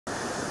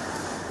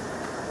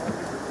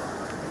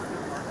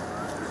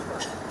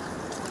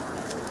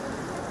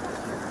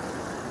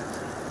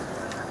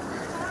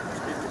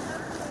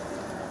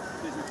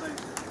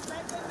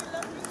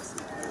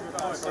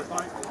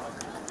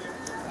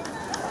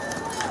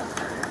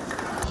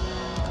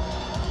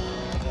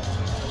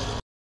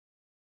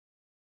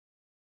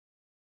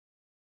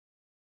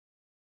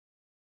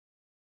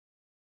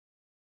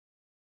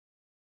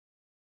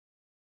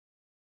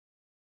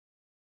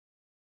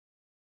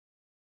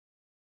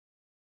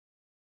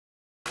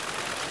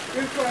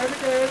Good try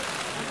again.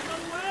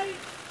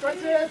 Straight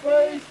here,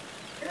 please.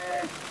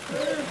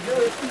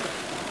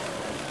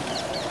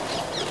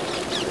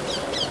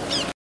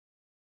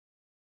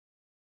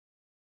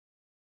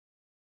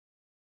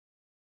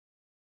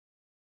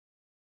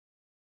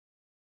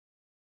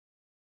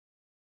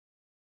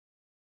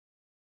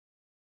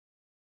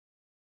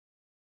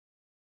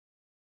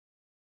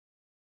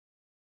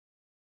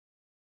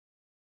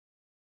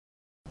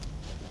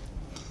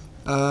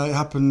 It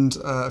happened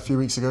a few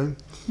weeks ago,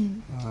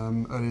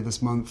 earlier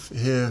this month,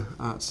 here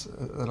at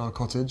our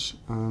cottage.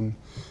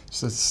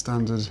 Just a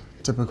standard,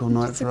 typical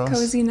night for us. It's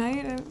a cosy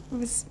night. It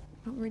was,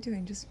 what were we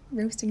doing? Just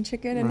roasting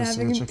chicken and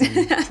roasting having a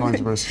chicken, trying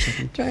to roast a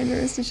chicken. Trying to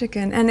roast a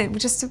chicken, and it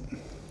was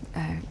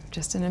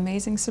just an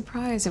amazing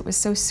surprise. It was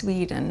so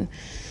sweet and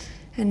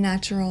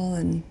natural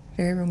and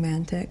very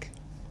romantic.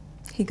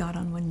 He got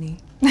on one knee.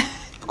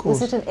 Of course.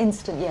 Was it an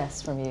instant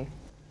yes from you?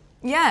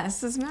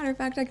 Yes, as a matter of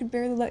fact, I could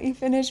barely let you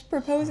finish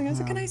proposing. I was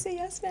like, can I say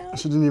yes now?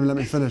 She didn't even let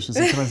me finish. She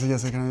said, can I say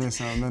yes, can I say yes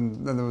now?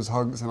 And then there was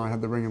hugs and I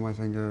had the ring in my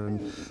finger and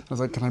I was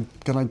like, can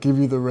I give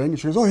you the ring?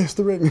 She goes, oh yes,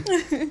 the ring.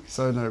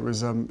 So no, it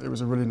was a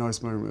really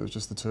nice moment. It was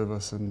just the two of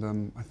us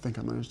and I think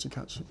I managed to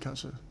catch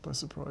her by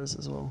surprise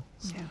as well.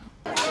 So. Yeah.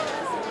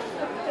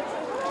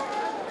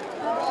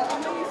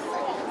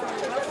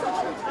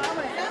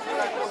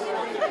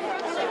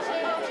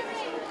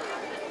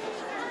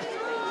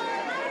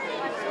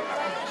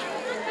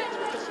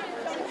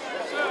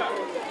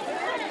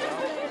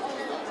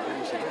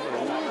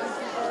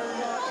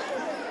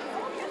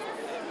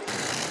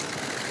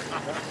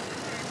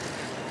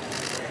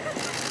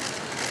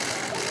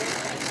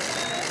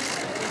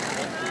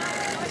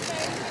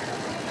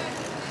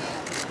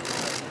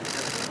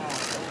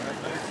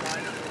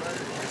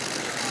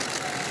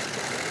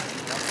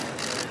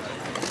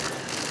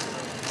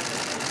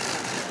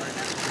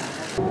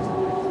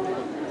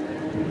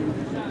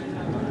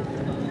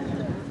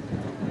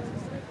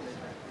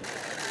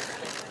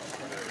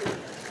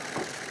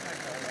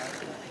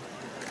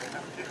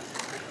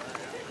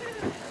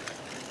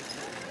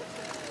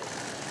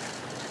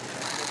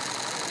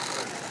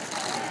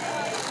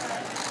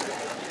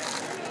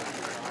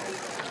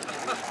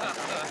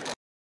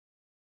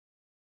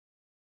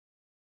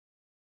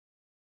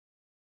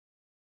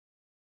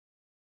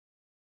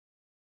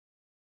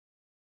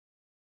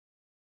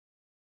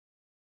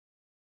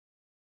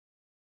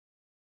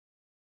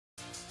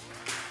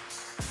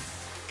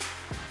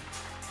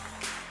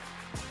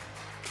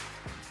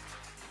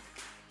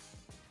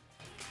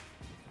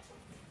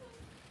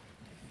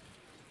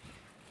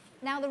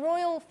 Now, the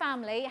royal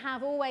family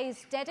have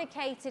always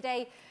dedicated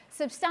a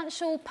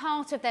substantial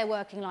part of their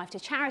working life to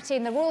charity,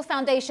 and the Royal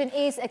Foundation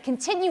is a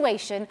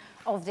continuation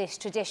of this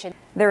tradition.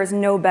 There is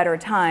no better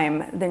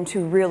time than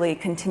to really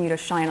continue to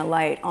shine a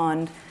light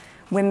on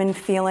women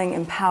feeling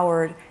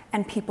empowered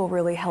and people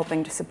really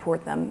helping to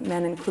support them,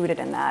 men included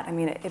in that. I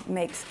mean, it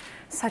makes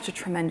such a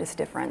tremendous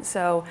difference.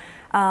 So,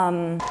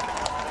 Great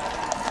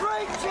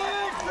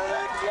cheers for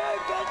the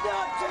Duke and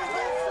Duchess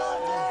of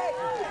Sussex!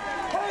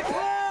 Hip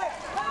hip!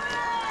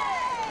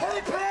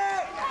 Hip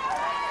hip!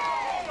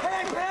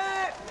 Hip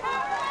hip!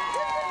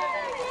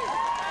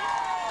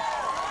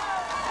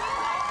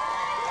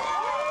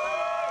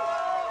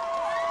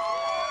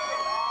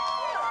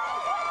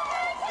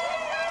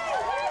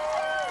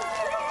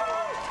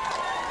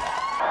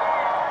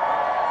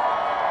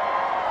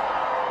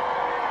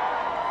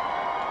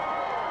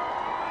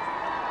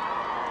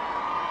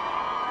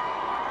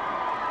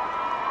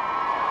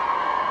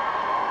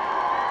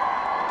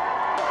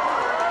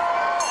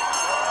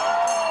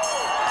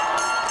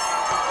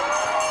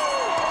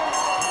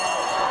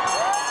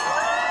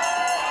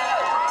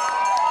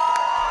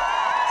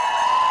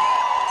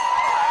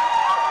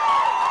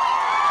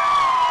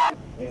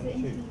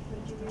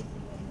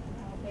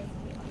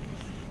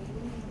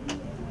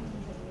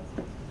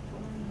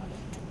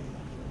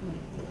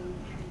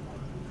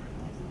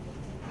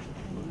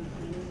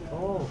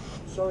 Oh,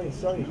 sorry, I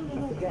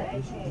forget.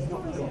 He's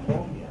not got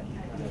born yet.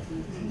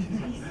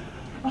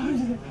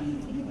 How's it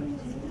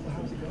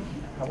going?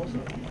 How was it?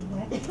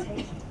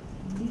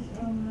 He's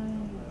from,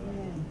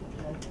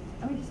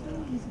 I mean,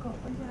 he's got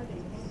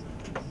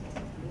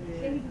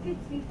He was a good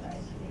speaker,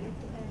 actually.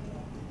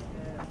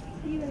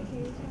 Are you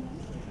okay?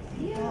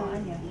 Yeah. Oh,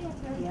 Anya.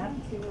 Yeah.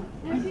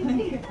 No, she's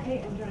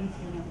great. I'm trying to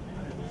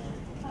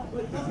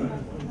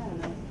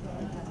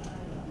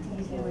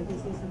He's here with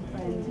his some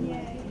friends.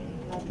 Yeah.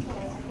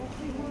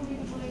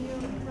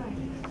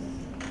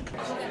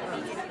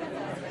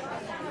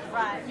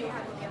 Right.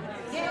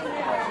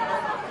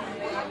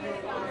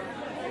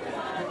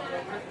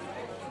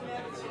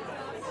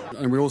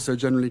 And we also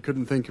generally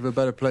couldn't think of a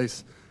better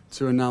place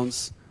to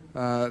announce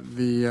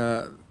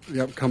the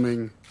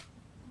upcoming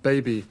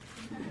baby,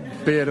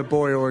 be it a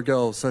boy or a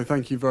girl. So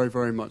thank you very,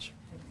 very much.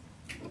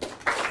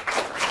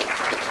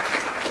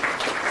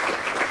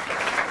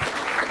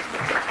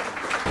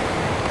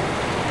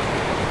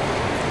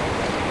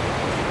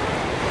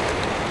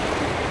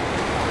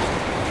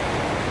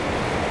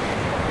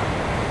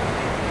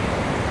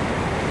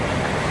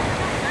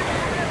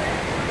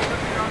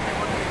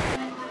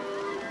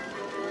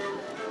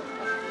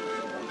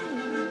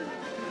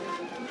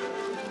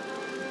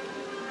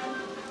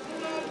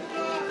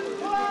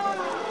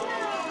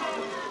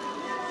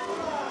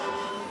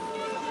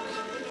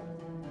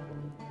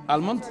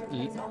 almond.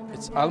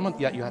 It's almond.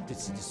 Yeah, you have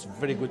this. It's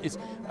very good. It's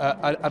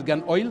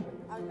argan oil.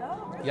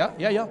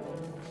 Yeah.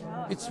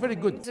 It's very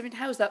good. I mean,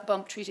 how's that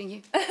bump treating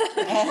you?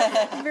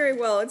 Very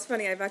well. It's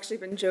funny, I've actually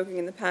been joking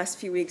in the past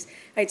few weeks.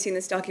 I'd seen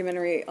this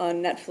documentary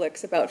on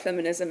Netflix about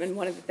feminism, and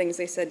one of the things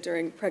they said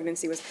during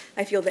pregnancy was,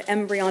 I feel the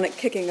embryonic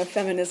kicking of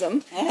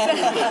feminism.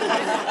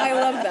 I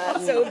love that.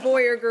 So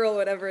boy or girl,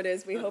 whatever it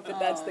is, we hope that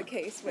that's the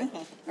case with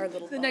our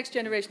little... The next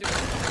generation of...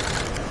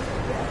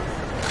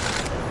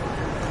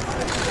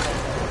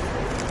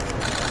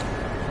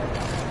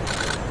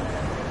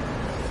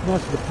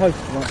 Nice for the post,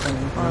 like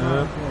something.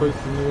 Yeah, post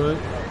in the way.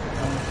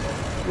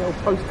 Little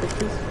post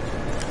pictures.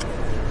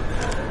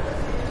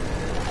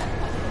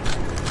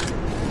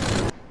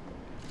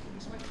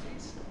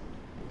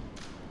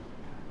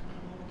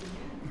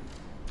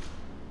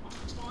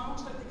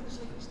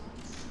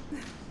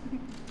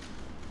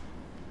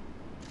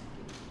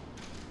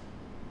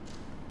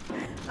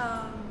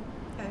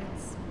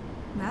 It's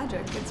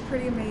magic. It's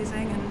pretty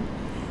amazing, and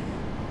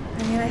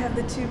I mean, I have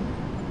the two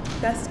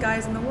best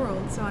guys in the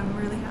world, so I'm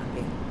really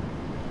happy.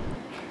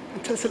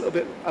 Tell us a little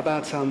bit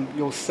about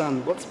your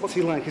son. What's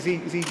he like? Is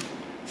he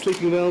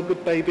sleeping well?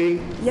 Good baby?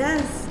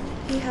 Yes,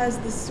 he has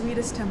the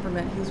sweetest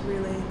temperament. He's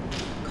really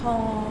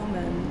calm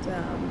and. I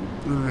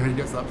don't know where he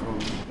gets that from.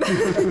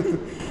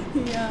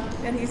 Yeah,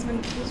 and he's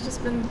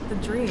just been the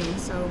dream.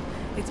 So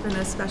it's been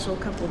a special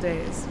couple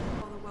days.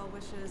 All the well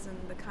wishes and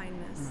the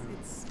kindness.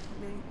 It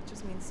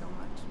just means so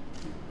much.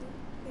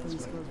 Thank you.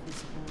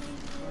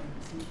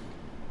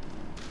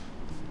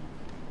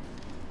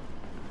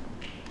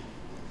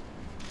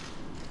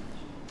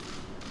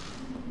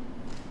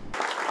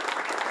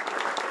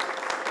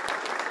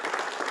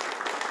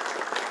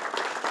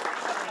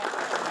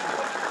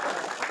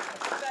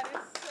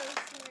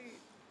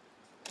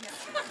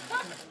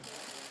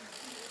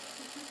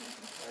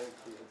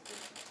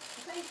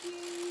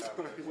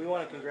 We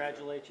want to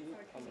congratulate you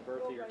on the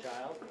birth of your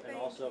child and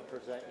also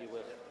present you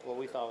with what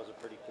we thought was a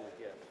pretty cool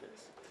gift.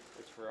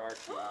 It's for our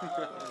team. In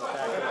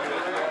fact,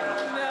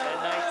 at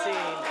 19.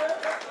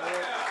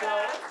 So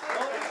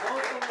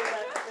hopefully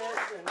that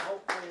fits, and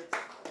hopefully it's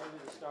maybe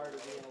the start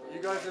of being a little...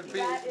 You guys have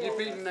you've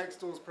beaten next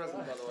door's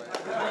present, by the way.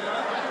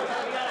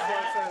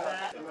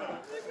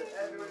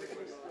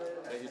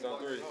 Thank you, Don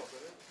 3.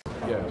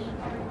 Yes.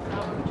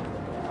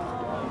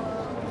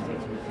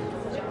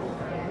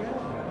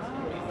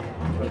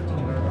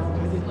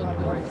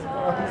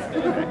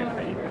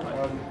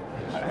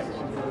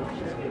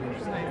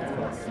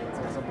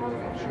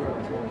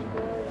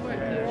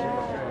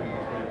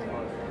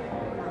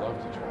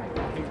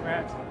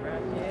 Congrats.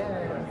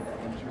 Yeah.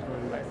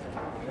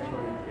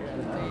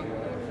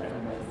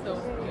 So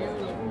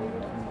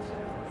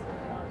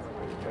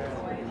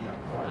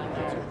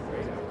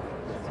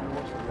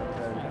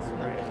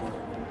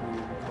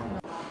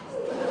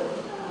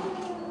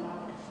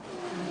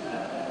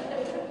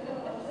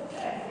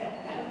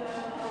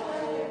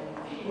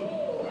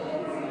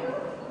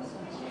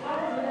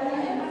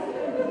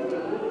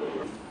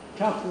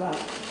Tough luck,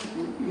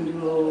 you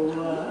know,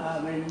 I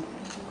mean,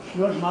 it's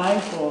not my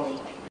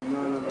fault.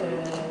 No.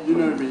 You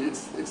know me,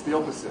 it's the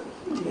opposite.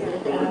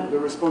 The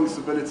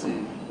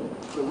responsibility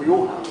that we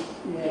all have to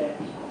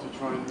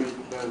try and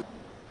make their...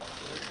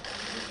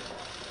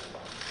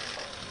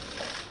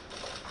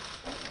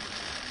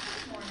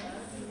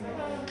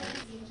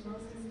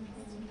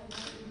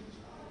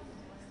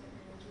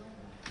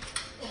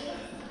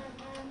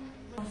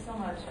 So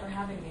much for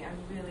having me. I'm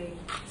really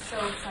so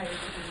excited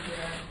to be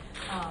here.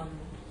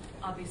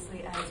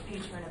 Obviously, as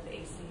patron of the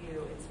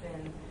ACU, it's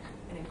been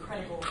an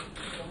incredible,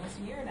 almost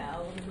a year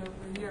now,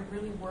 we are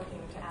really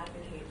working to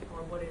advocate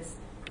for what is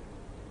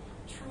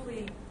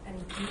truly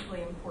and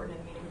deeply important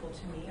and meaningful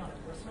to me on a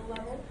personal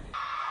level.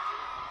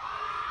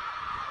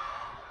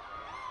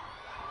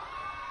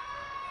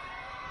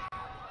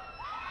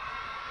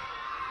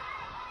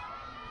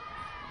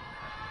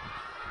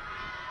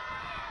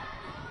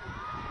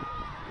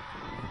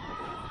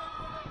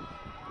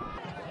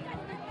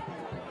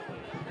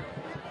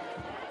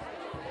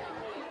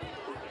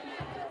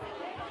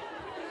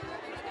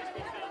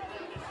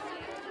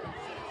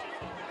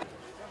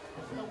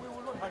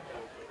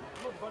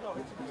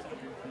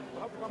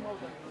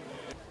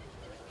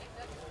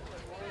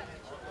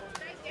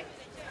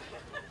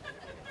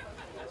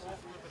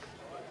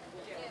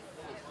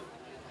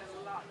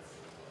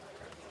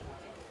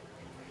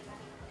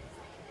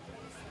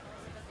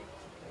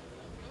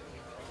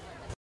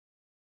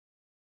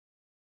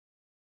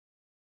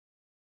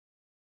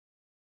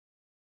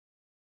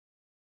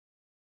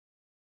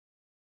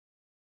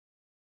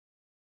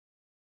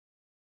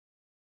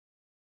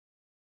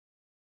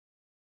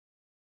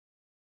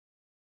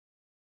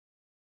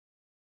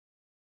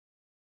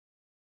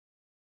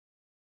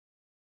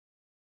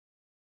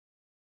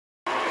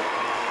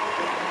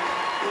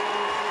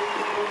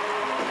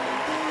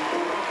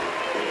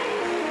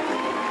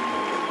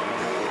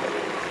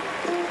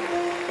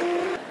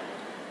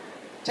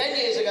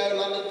 Years ago,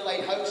 London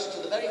played host to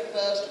the very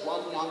first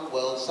One Young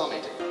World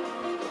Summit.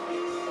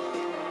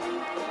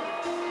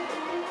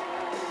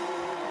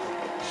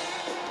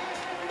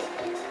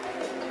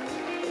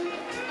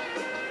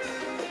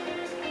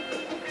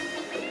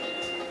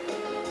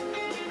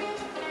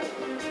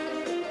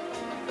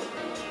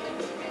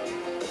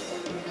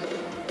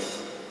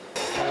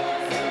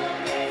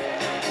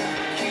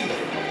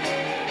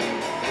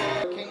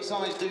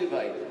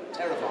 duvet.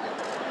 Terrifying.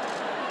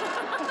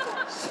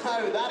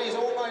 So that is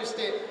almost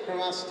it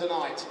from us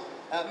tonight.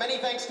 Many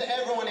thanks to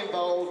everyone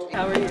involved.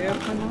 How are you? Yeah.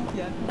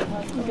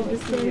 Good to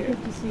see you.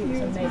 Good to see you.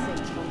 It's amazing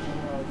to come to the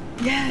world.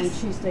 Yes. On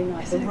Tuesday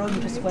night, the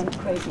room just went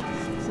crazy.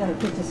 So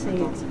good to see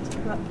you.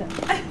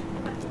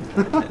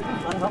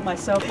 I help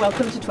myself.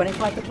 Welcome to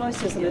 25 The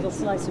Cloisters, a little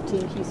slice of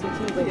Team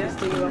QCT. We're just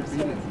doing you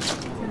upstairs. It's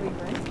going to be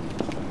great.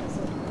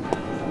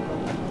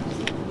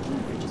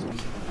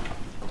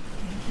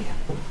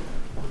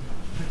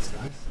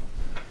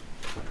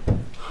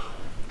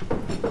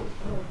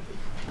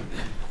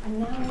 And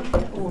now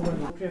we're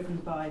all driven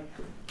by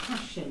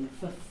passion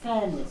for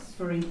fairness,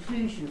 for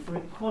inclusion, for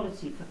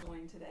equality, for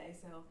Going today,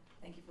 so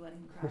thank you for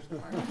letting me crash the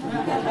party.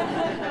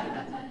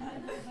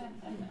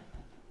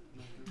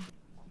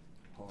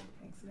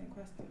 Excellent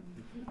question.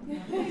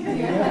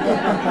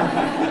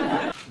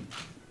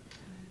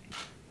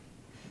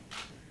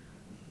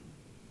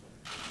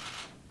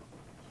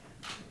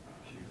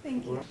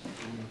 Thank you.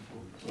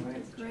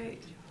 That's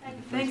great.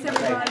 Thanks,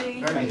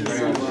 everybody. Thank you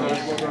very much.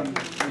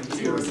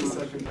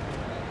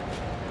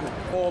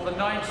 For the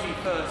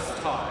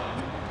 91st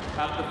time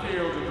at the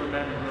Field of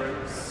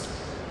Remembrance,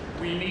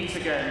 we meet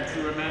again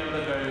to remember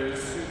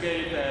those who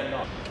gave their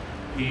life.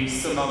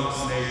 Peace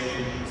amongst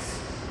nations,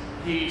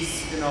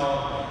 peace in our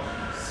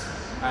hearts,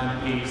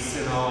 and peace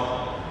in our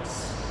hearts.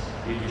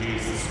 In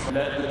Jesus Christ.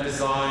 Let the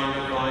design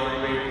of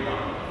thy great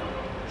love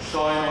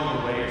shine on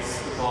the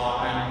waste of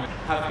our anger,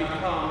 have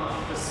become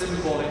a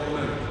symbolic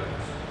moment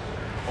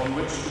on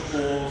which to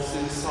pause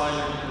in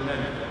silent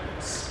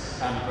remembrance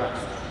and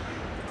gratitude.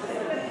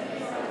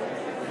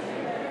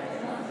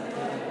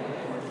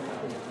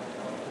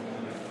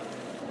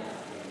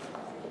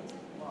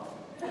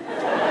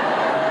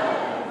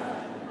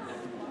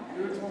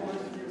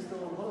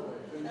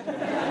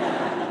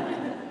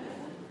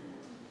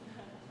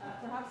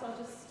 Perhaps I'll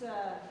just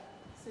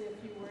say a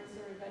few words to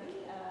everybody.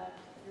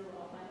 Your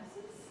Royal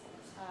Highnesses,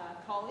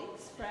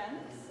 colleagues,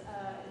 friends.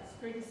 It's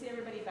great to see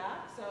everybody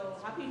back, so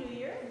Happy New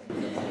Year.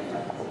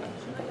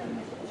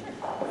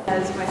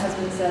 As my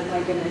husband said,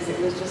 my goodness, it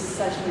was just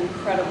such an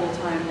incredible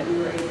time that we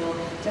were able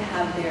to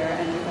have there,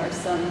 and with our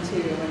son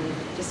too, and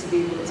just to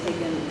be able to take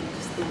in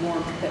just the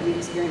warmth that we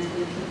experienced from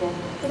the people,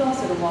 but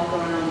also to walk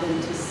around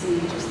and to see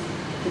just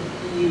the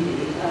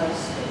beauty of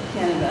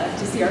Canada,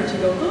 to see Archie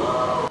go,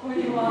 oh, when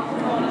you walk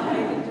around,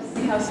 and just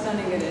see how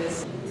stunning it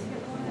is.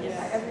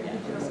 Yeah, everything.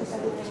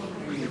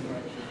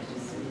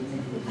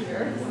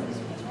 Here.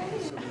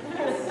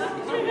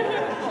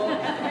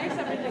 Makes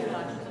everything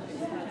much.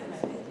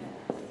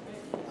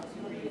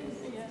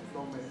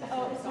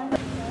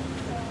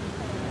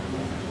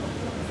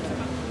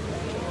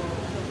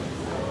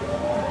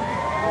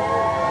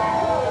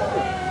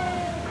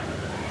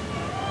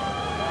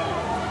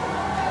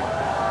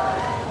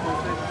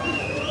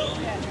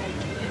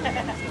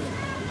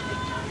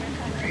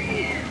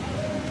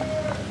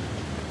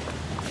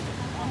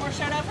 One more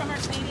shout out from our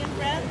Canadian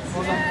friends.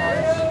 Well done,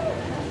 guys.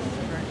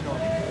 Great job.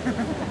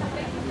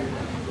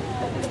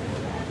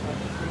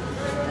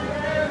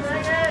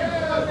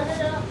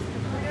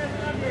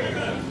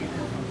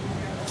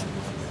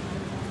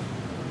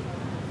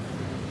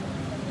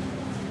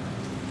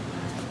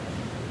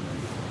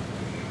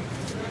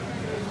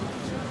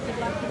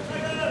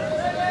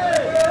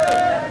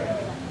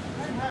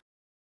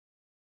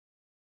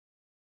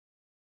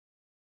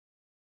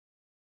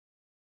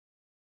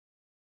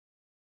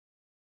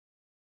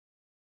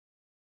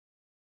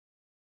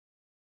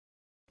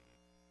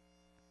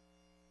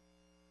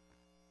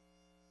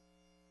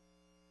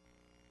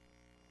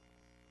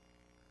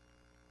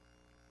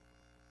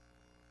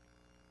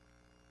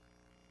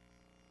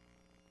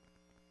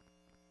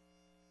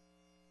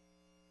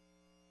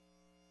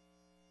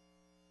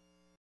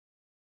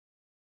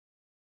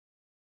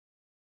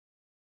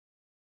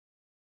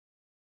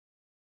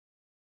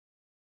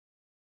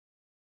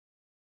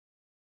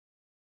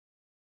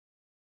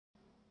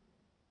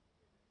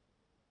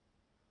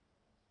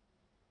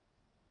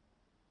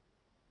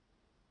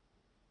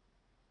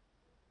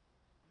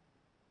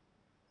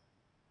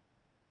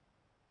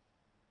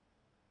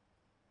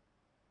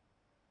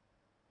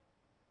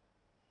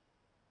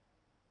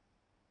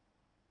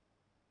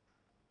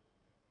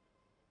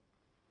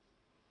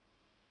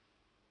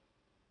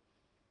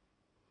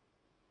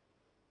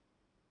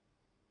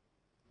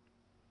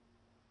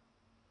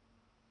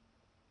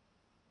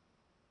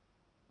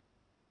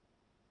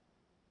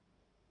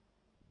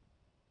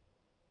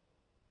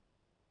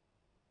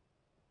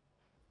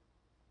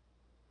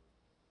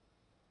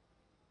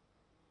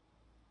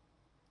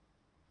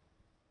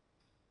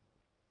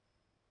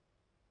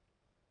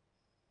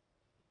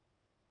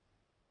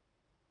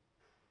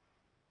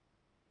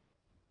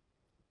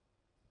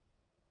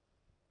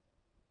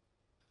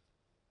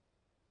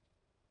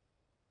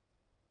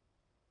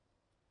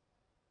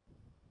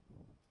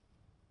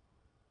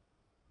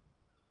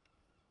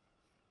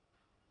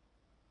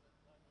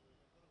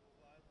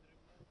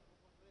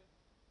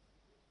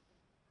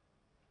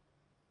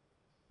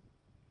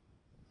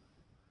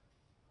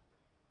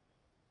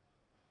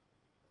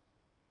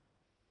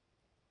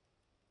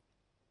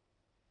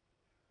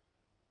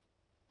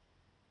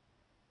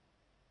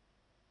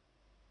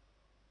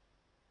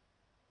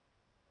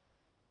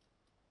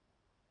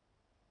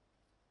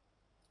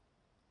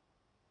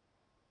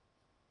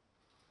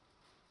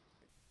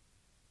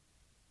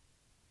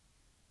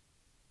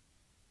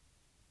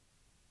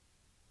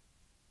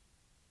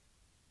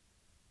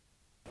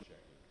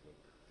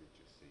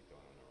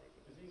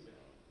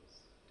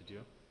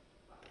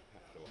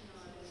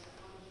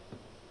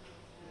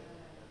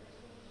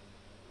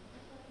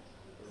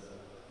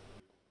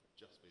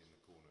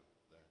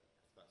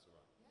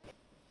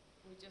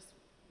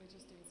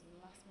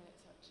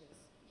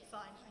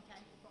 fine.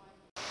 Okay.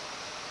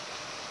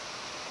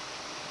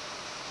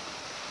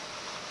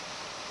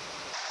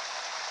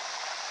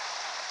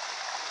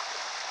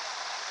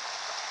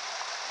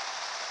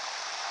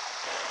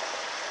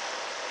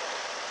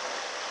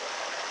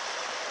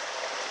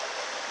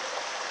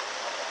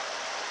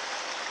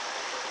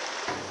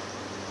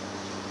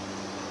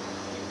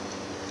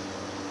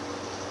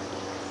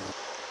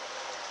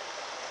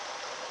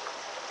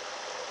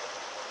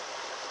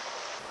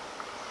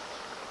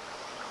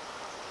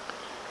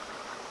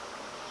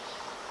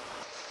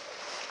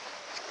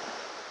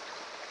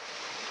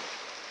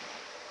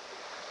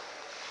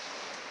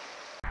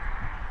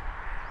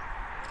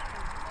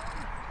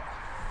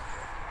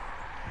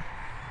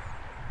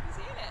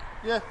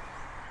 Yeah.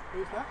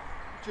 Who's that?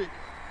 Duke.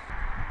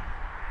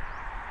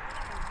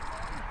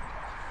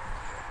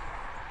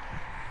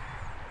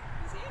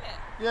 Is he in it?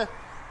 Yeah.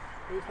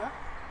 Who's that?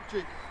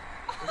 Duke.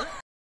 Is it?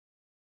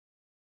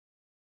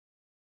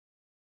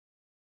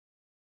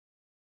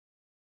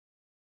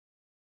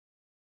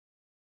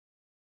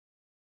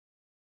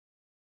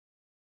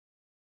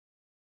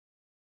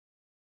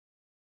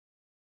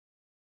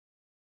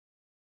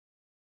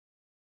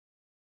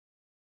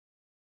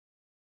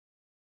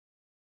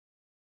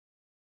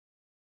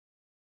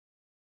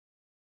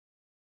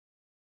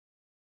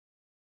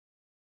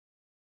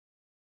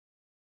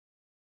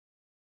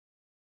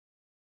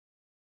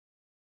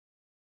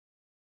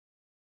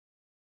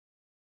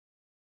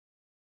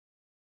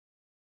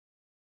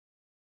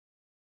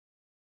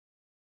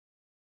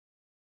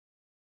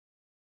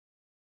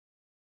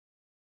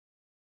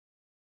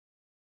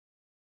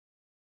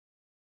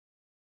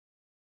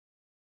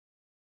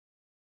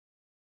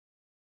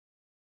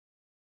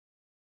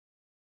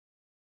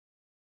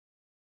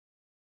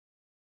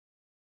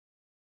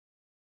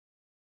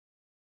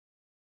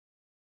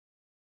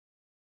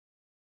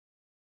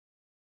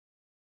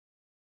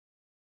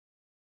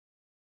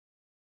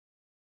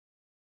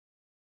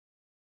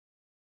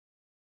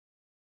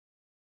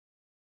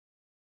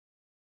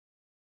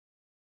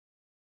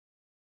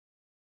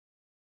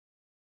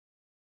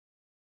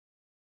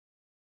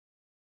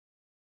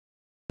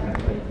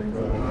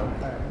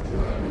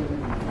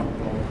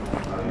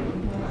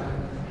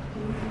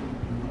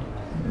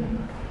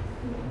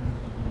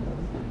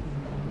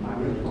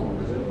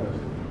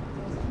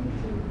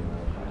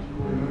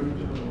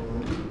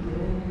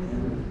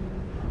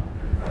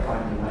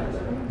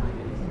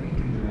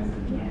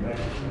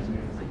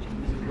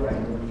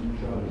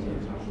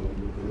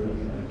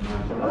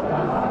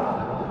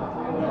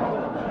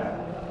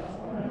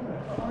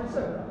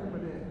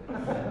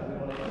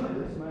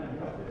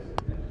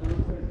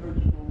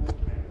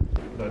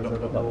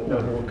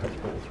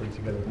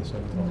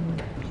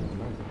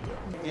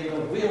 In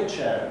the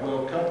wheelchair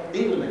World Cup,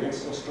 England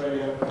against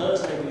Australia,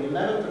 Thursday the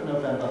 11th of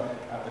November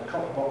at the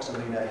Copper Box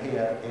Arena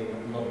here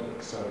in London.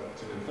 So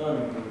to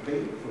confirm in Group B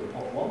for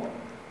pot 1.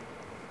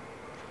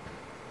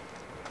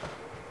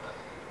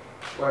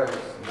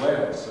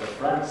 Wales. So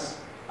France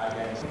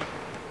against.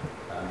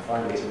 And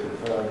finally to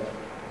confirm.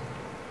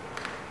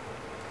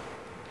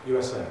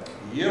 USA.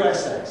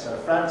 So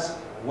France,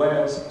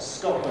 Wales,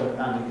 Scotland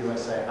and the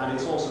USA. And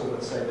it's also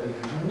worth saying that if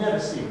you've never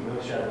seen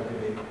wheelchair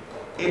rugby league,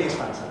 it is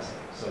fantastic.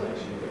 So make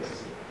sure you get to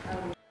see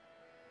it.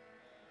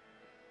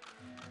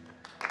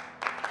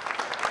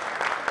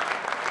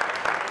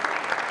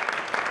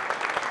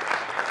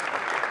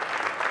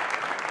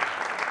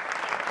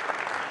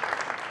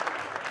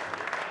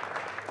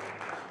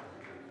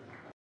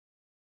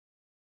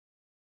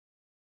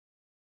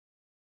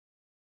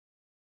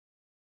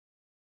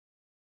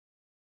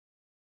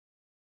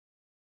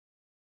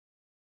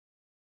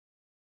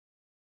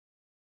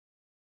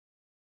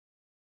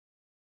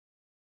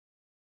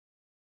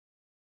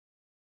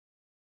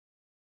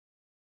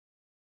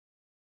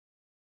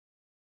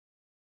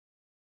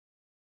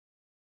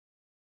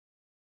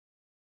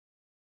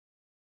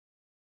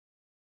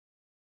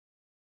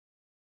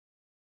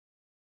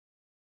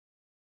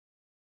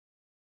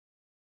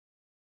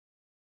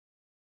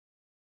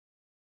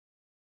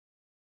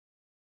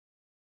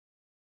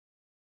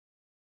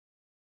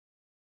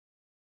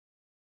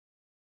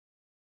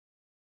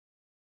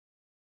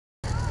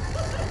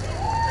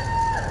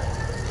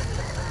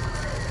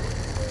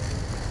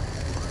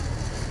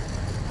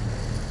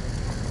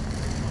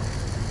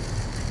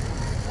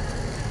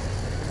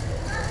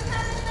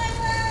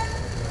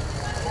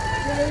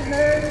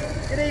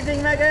 Good evening,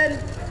 Meghan.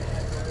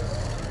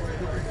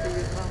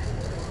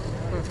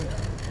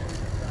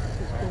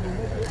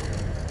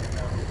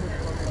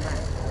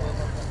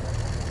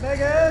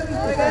 Meghan.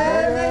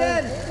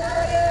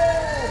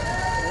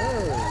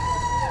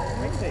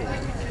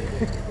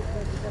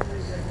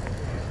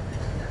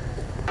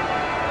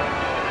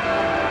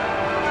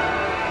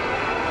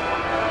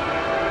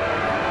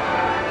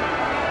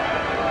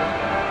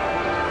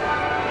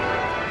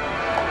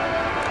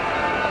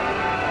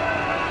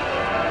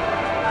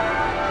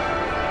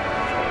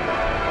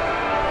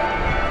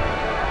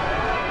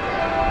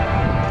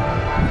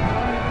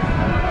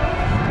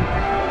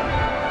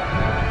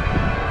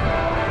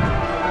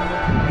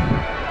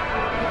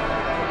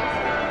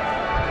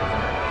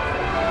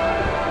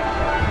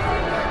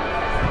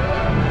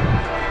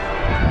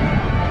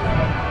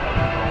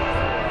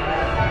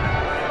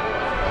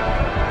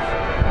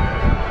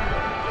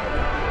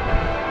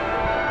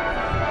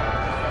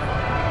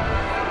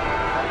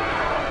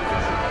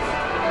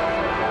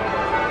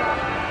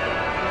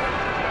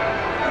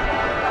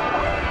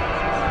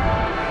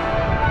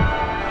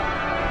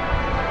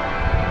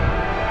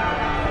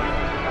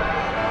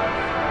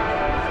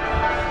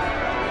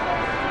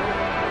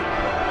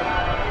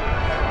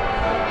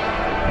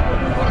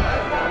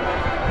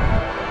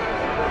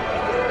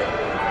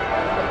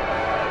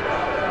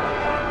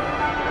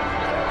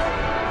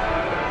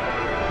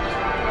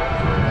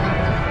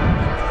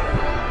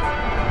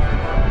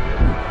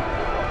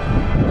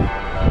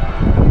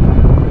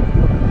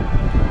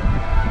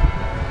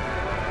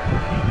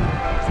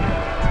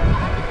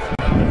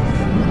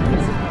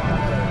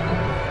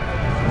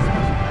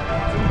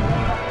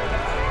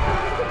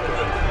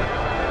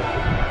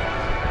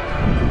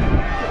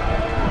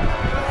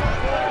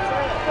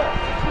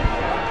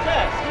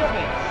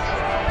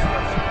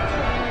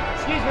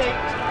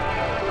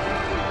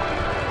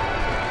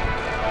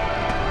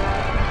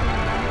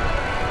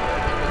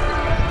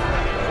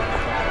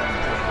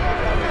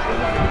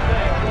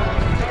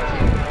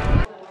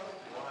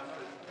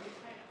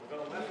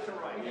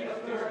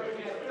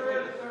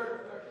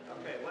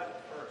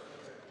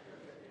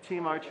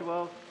 Team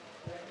Archibald.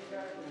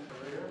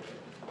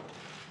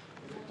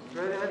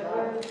 Right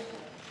ahead.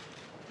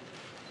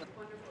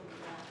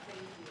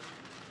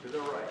 To the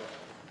right.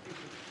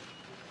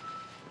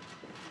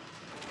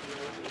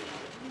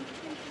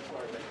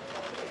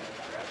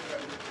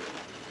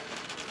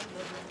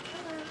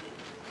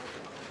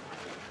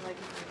 Like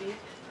to be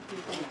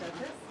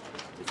Douglas.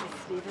 This is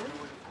Stephen.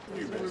 Can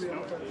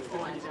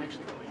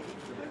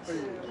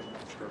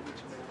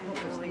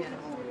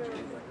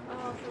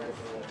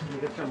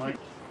you get your mic?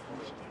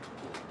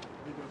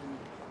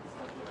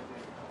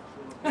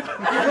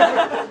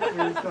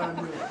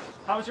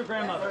 How was your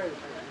grandmother?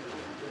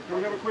 Can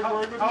we have a quick word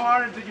with you? How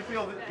honored did you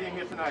feel being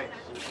here tonight?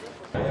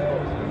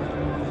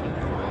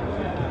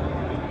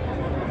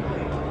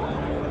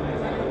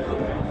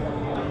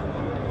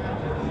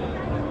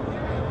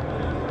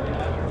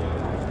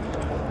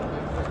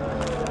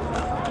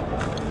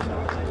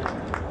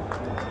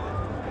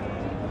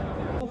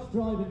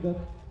 Driving them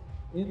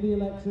in the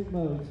electric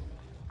mode,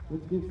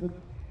 which gives them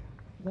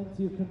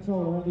plenty of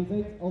control around these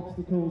 8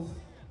 obstacles,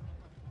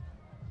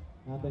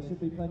 and there should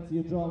be plenty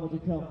of drama to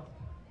come.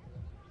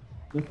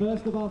 The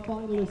first of our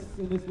finalists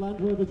in this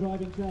Land Rover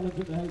Driving Challenge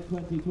at The Hague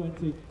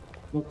 2020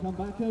 will come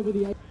back over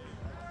the 8.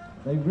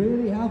 They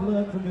really have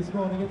learned from this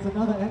morning. It's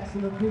another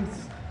excellent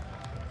piece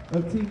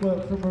of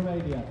teamwork from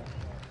Romania.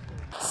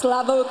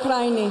 Slava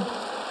Ukraini!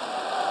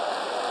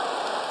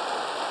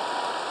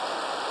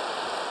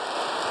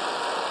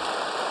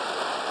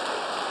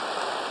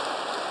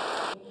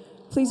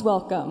 Please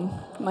welcome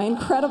my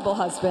incredible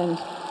husband,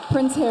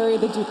 Prince Harry,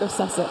 the Duke of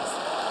Sussex.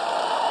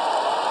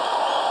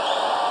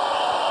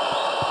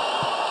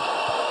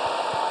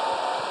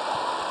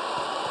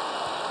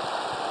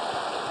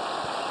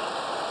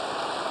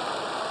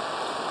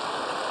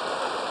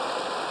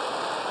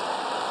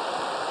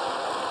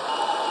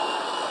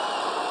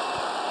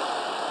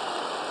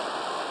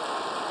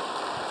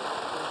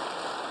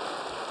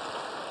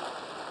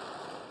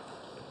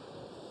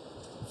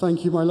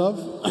 Thank you, my love.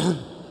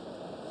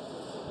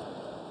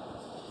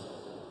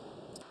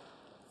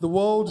 The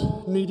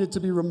world needed to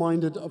be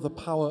reminded of the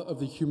power of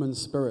the human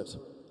spirit,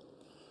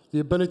 the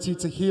ability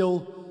to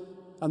heal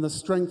and the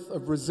strength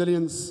of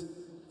resilience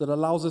that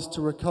allows us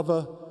to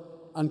recover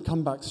and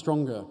come back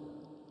stronger.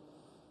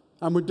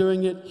 And we're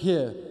doing it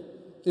here,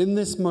 in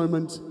this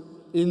moment,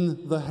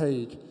 in The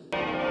Hague.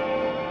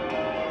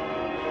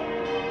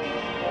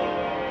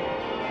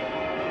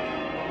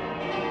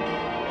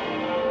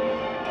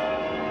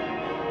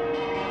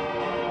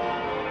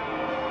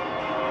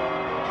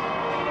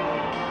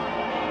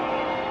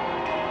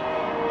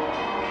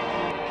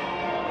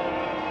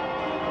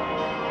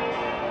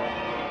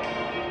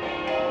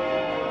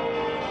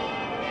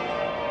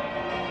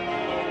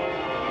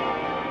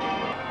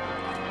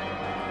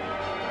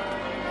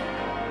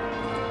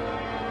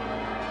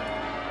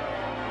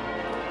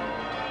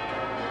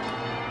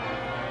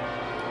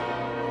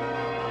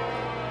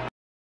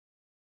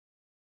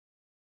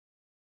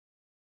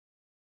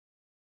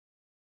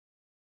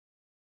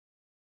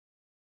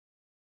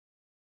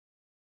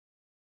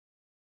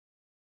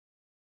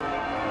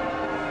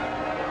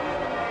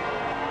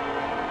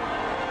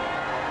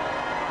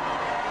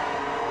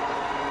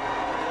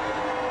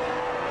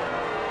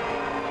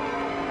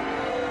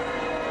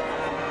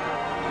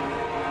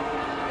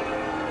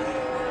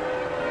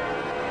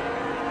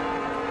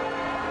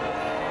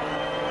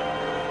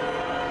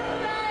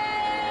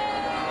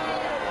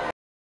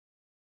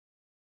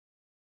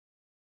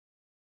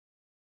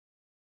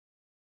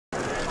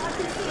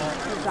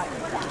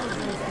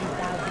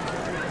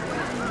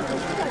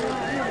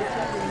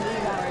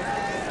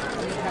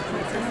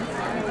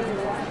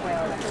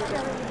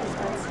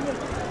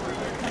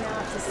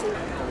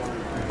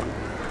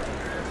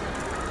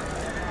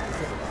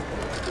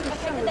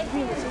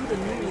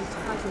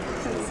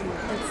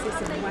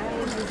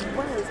 Wales as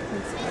well as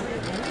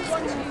Pennsylvania.